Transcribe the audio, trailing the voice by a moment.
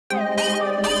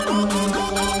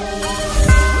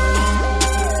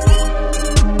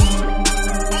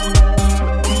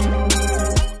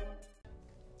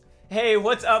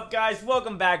What's up, guys?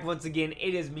 Welcome back once again.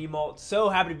 It is me, Molt. So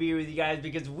happy to be here with you guys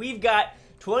because we've got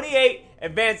 28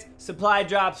 advanced supply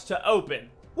drops to open.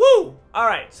 Woo!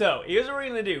 Alright, so here's what we're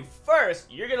gonna do.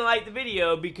 First, you're gonna like the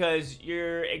video because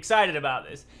you're excited about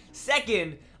this.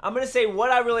 Second, I'm gonna say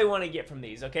what I really want to get from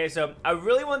these, okay? So, I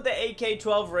really want the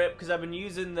AK-12 RIP because I've been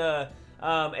using the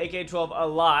AK-12 a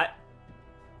lot.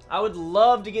 I would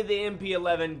love to get the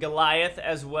MP11 Goliath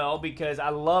as well because I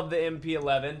love the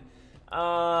MP11.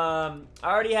 I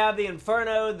already have the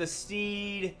Inferno, the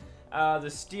Steed, the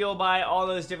Steel Bite, all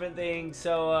those different things.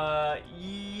 So,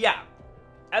 yeah.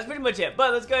 That's pretty much it.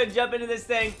 But let's go ahead and jump into this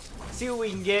thing, see what we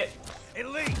can get.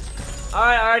 Elite.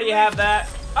 Alright, I already have that.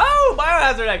 Oh,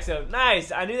 Biohazard Exo.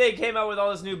 Nice. I knew they came out with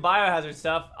all this new Biohazard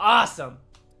stuff. Awesome.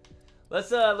 Let's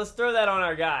throw that on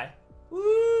our guy.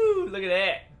 Woo, look at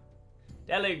that.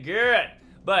 That look good.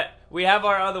 But we have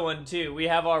our other one too. We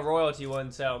have our royalty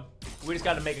one, so we just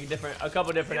got to make a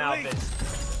couple different outfits.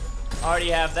 Already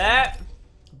have that.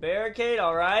 Barricade,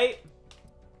 alright.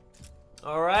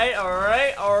 Alright.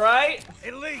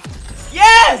 Elite.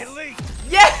 Yes! Elite.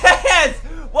 Yes!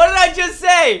 What did I just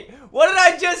say? What did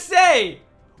I just say?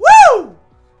 Woo!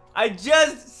 I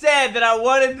just said that I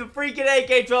wanted the freaking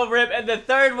AK-12 RIP, and the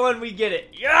third one we get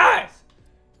it. Yes!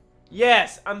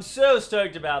 Yes, I'm so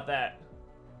stoked about that.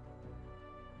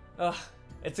 Ugh,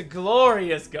 it's a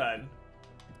glorious gun.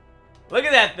 Look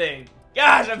at that thing.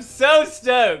 Gosh, I'm so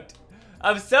stoked.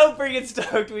 I'm so freaking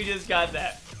stoked we just got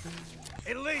that.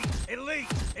 Elite. Elite.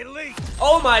 Elite.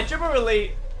 Oh my, triple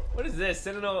elite. What is this?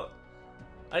 Sentinel.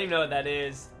 I don't even know what that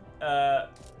is. That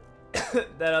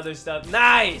other stuff.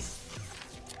 Nice.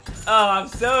 Oh, I'm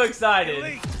so excited.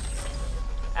 Elite.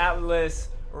 Atlas.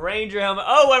 Ranger helmet.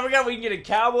 Oh, I forgot we can get a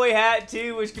cowboy hat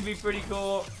too, which could be pretty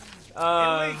cool.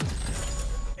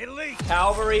 Elite.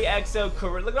 Cavalry Exo.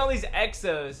 Look at all these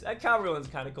Exos. That cavalry one's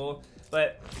kind of cool,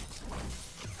 but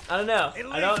I don't know.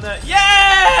 Elite. I don't know.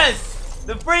 Yes!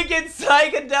 The freaking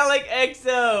psychedelic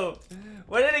Exo.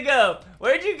 Where did it go?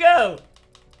 Where'd you go?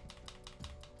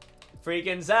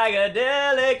 Freaking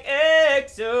psychedelic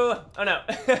Exo. Oh no.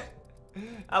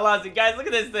 I lost it. Guys, look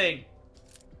at this thing.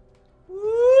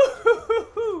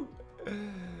 Woo!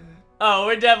 Oh,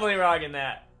 we're definitely rocking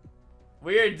that.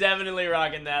 We are definitely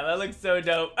rocking that. That looks so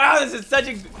dope. Oh, this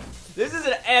is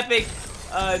an epic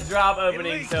drop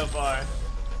opening Elite. so far.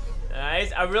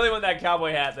 Nice. I really want that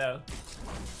cowboy hat though.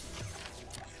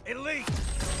 Elite.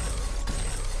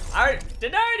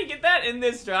 Did I already get that in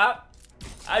this drop?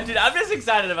 I did. I'm just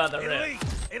excited about the rip. Elite.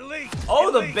 Elite. Oh,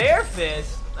 Elite. the bear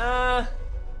fist.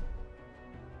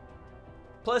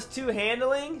 +2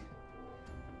 handling.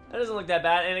 That doesn't look that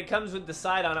bad, and it comes with the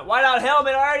sight on it. Whiteout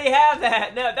helmet, I already have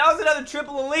that. No, that was another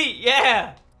triple elite.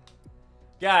 Yeah.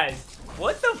 Guys,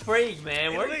 what the freak,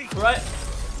 man? Elite. We're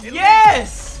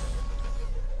yes.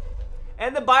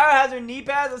 And the Biohazard knee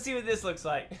pads. Let's see what this looks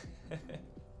like.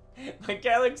 My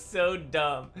guy looks so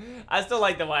dumb. I still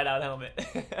like the whiteout helmet.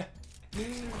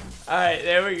 Alright,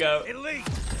 there we go. Elite.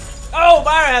 Oh,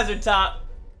 Biohazard top.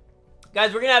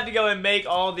 Guys, we're gonna have to go and make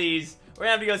all these. We're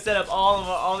gonna have to go set up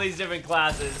all these different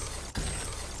classes.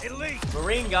 Elite.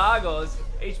 Marine goggles.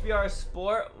 HBR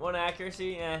Sport. 1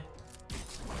 accuracy. Eh.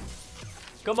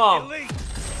 Come on. Elite.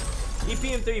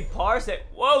 EPM3 Parsec.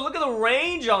 Whoa, look at the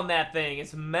range on that thing.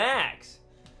 It's max.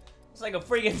 It's like a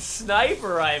freaking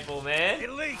sniper rifle, man.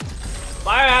 Elite.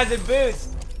 Biohazard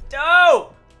boots.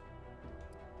 Dope.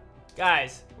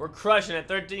 Guys, we're crushing it.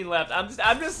 13 left.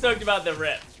 I'm just stoked about the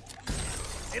rip.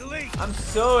 Elite. I'm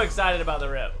so excited about the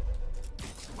rip.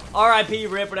 R.I.P.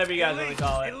 rip, whatever you guys want to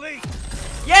call it. Elite.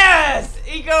 Yes!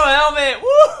 Eco helmet!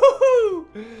 Woohoo!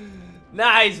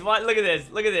 Nice. What? Look at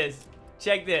this. Look at this.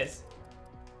 Check this.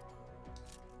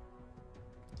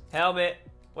 Helmet.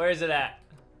 Where is it at?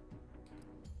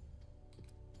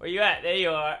 Where you at? There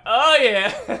you are. Oh,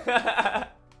 yeah.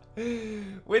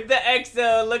 With the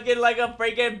Exo looking like a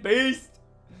freaking beast.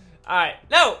 Alright.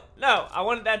 No. No. I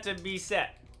wanted that to be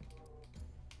set.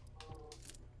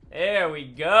 There we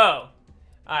go.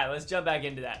 Alright, let's jump back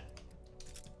into that.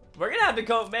 We're gonna have to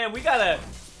go, man, we're gonna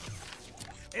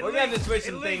have to switch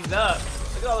some things up.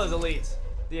 Look at all those elites.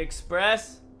 The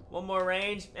Express, 1 more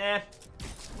range, eh.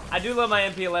 I do love my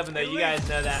MP11 though, you guys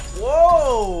know that.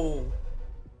 Whoa!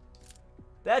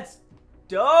 That's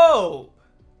dope!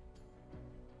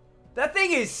 That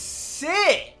thing is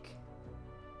sick!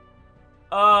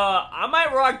 I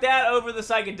might rock that over the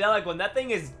psychedelic one. That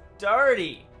thing is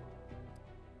dirty.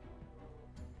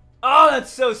 Oh, that's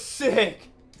so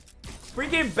sick!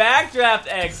 Freaking Backdraft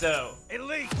Exo!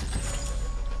 Elite.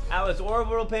 Atlas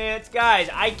Orbital Pants.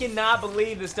 Guys, I cannot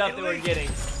believe the stuff that we're getting.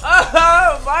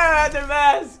 Oh, Biohazard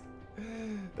mask!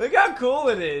 Look how cool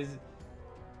it is.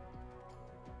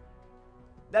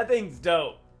 That thing's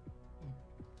dope.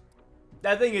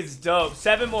 That thing is dope.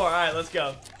 7 more. All right, let's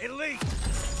go. Elite.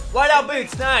 Whiteout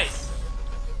boots, nice.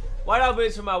 Whiteout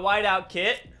boots for my whiteout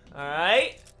kit. All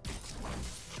right.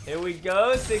 Here we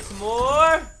go. 6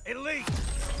 more. Elite.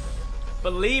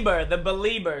 Belieber, the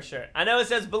Belieber shirt. I know it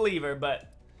says Believer,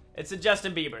 but it's a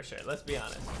Justin Bieber shirt. Let's be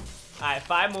honest. All right,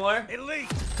 5 more.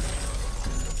 Elite.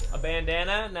 A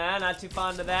bandana. Nah, not too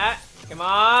fond of that. Come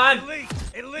on. Elite.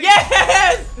 Elite.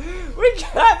 Yes! We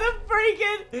got the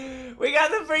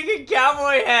freaking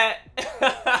cowboy hat.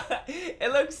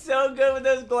 It looks so good with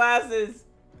those glasses.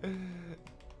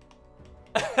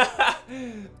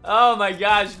 Oh my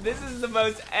gosh, this is the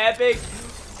most epic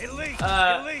Elite.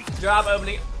 drop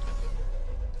opening.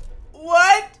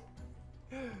 What?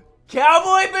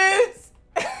 Cowboy boots?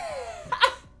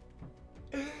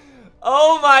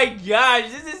 Oh my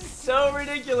gosh, this is so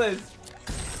ridiculous.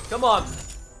 Come on.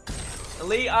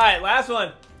 Elite. Alright, last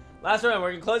one. Last one.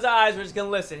 We're gonna close our eyes. We're just gonna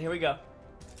listen. Here we go.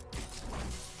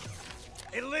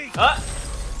 Elite.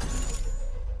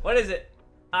 What is it?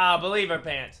 Ah, Believer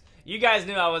pants. You guys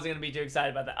knew I wasn't gonna be too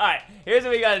excited about that. Alright, here's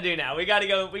what we gotta do now. We gotta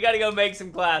go make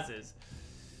some classes.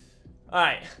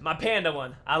 Alright, my panda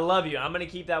one. I love you. I'm gonna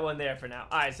keep that one there for now.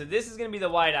 Alright, so this is gonna be the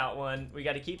whiteout one. We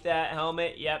gotta keep that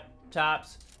helmet. Yep,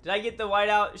 tops. Did I get the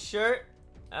whiteout shirt?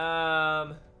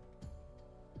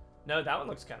 No, that one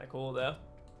looks kind of cool though.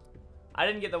 I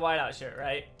didn't get the whiteout shirt,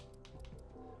 right?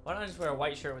 Why don't I just wear a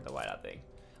white shirt with the whiteout thing?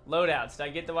 Loadouts. Did I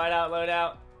get the whiteout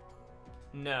loadout?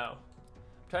 No.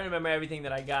 I'm trying to remember everything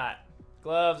that I got.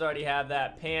 Gloves, already have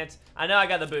that. Pants. I know I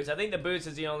got the boots. I think the boots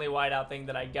is the only whiteout thing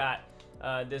that I got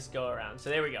this go around. So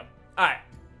there we go. Alright.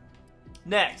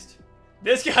 Next.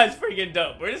 This guy's freaking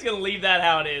dope. We're just going to leave that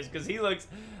how it is because he looks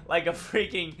like a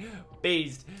freaking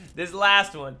beast. This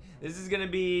last one. This is going to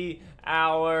be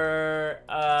our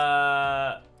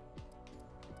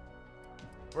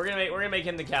we're gonna make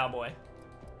him the cowboy.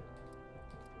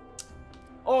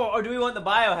 Oh, or do we want the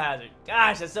Biohazard?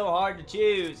 Gosh, that's so hard to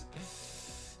choose.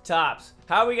 Tops.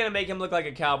 How are we gonna make him look like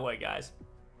a cowboy, guys?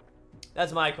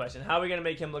 That's my question. How are we gonna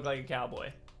make him look like a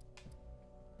cowboy?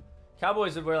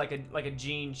 Cowboys would wear like a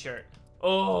jean shirt.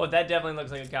 Oh, that definitely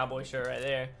looks like a cowboy shirt right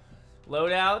there.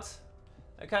 Loadouts.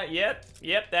 That kind of,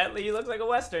 yep, that he looks like a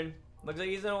Western. Looks like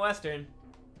he's in a Western.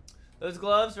 Those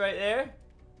gloves right there.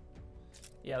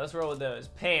 Yeah, let's roll with those.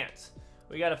 Pants.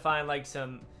 We gotta find like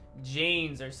some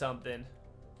jeans or something.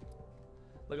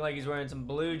 Looking like he's wearing some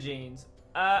blue jeans.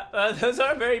 Those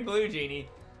aren't very blue jeany.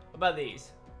 What about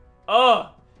these?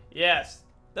 Oh, yes.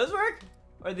 Those work?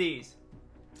 Or these?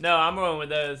 No, I'm rolling with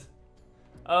those.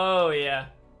 Oh, yeah.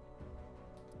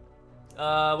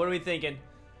 What are we thinking?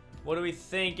 What are we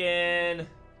thinking?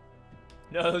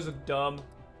 No, those look dumb.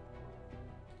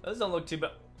 Those don't look too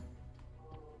bad.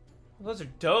 Those are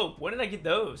dope. When did I get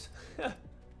those?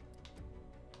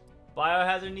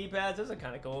 Biohazard knee pads. Those are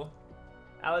kind of cool.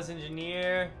 Alice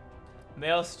Engineer.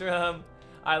 Maelstrom.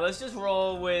 Alright, let's just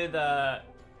roll with, how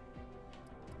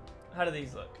do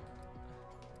these look?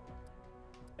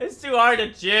 It's too hard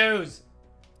to choose.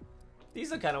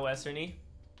 These look kind of Western-y.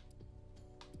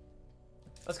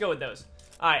 Let's go with those.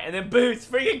 Alright, and then boots.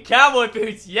 Freaking cowboy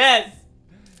boots. Yes!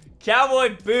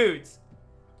 Cowboy boots.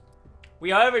 We,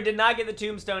 however, did not get the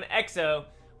Tombstone EXO,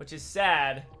 which is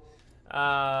sad.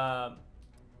 But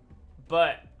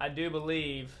I do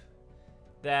believe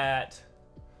that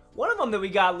one of them that we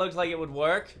got looked like it would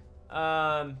work.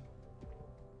 I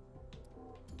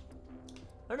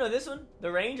don't know, this one,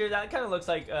 the Ranger, that kind of looks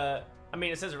like, I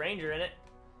mean, it says Ranger in it.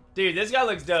 Dude, this guy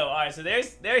looks dope. All right, so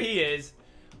there he is.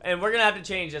 And we're going to have to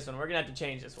change this one. We're going to have to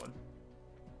change this one.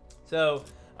 So,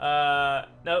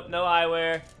 nope, no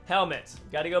eyewear. Helmets.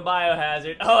 Got to go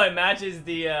Biohazard. Oh, it matches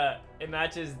the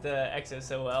EXO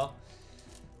so well.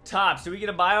 Tops. Do we get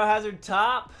a Biohazard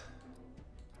top?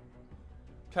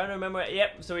 Trying to remember.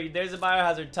 Yep, so there's a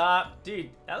Biohazard top.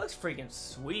 Dude, that looks freaking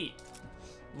sweet.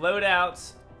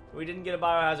 Loadouts. We didn't get a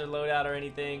Biohazard loadout or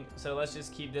anything, so let's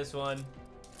just keep this one.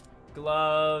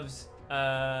 Gloves.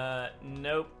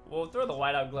 Nope. We'll throw the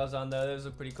whiteout gloves on, though. Those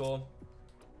look pretty cool.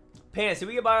 Pants. Did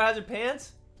we get Biohazard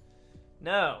pants?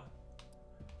 No.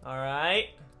 Alright.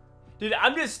 Dude,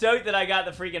 I'm just stoked that I got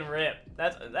the freaking rip.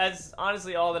 That's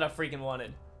honestly all that I freaking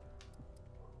wanted.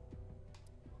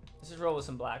 Let's just roll with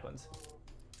some black ones.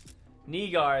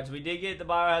 Knee guards. We did get the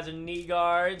Biohazard knee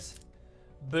guards.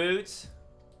 Boots.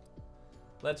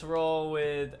 Let's roll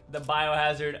with the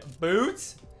Biohazard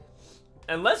boots.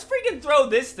 And let's freaking throw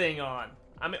this thing on.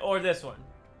 I mean, or this one.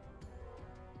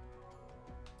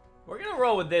 We're going to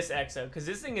roll with this EXO because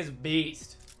this thing is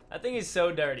beast. That thing is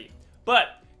so dirty. But,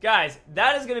 guys,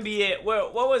 that is going to be it.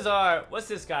 What's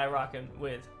this guy rocking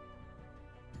with?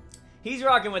 He's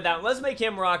rocking with that one. Let's make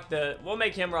him rock the, we'll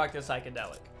make him rock the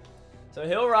psychedelic. So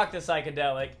he'll rock the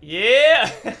psychedelic.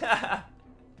 Yeah!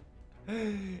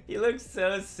 He looks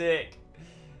so sick.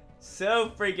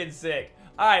 So freaking sick.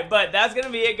 Alright, but that's gonna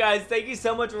be it, guys. Thank you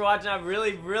so much for watching. I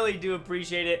really, really do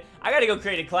appreciate it. I gotta go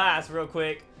create a class real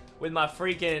quick with my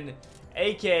freaking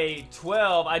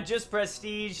AK-12. I just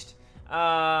prestiged.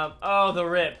 Oh, the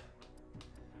rip.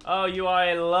 Oh, you are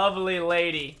a lovely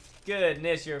lady.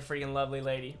 Goodness, you're a freaking lovely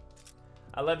lady.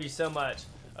 I love you so much.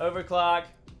 Overclock.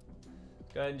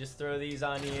 Go ahead and just throw these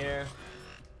on here.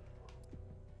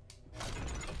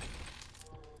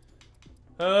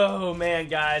 Oh, man,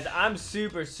 guys. I'm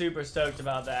super, super stoked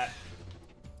about that.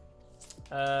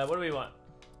 What do we want?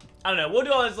 I don't know. We'll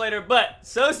do all this later, but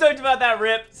so stoked about that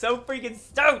rip. So freaking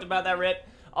stoked about that rip.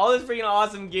 All this freaking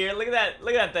awesome gear. Look at that.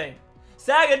 Look at that thing.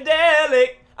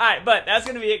 Psychedelic. Alright, but that's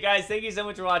going to be it, guys. Thank you so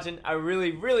much for watching. I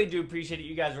really, really do appreciate it.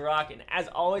 You guys rock. And as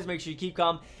always, make sure you keep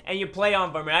calm and you play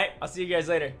on for me, alright? I'll see you guys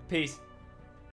later. Peace.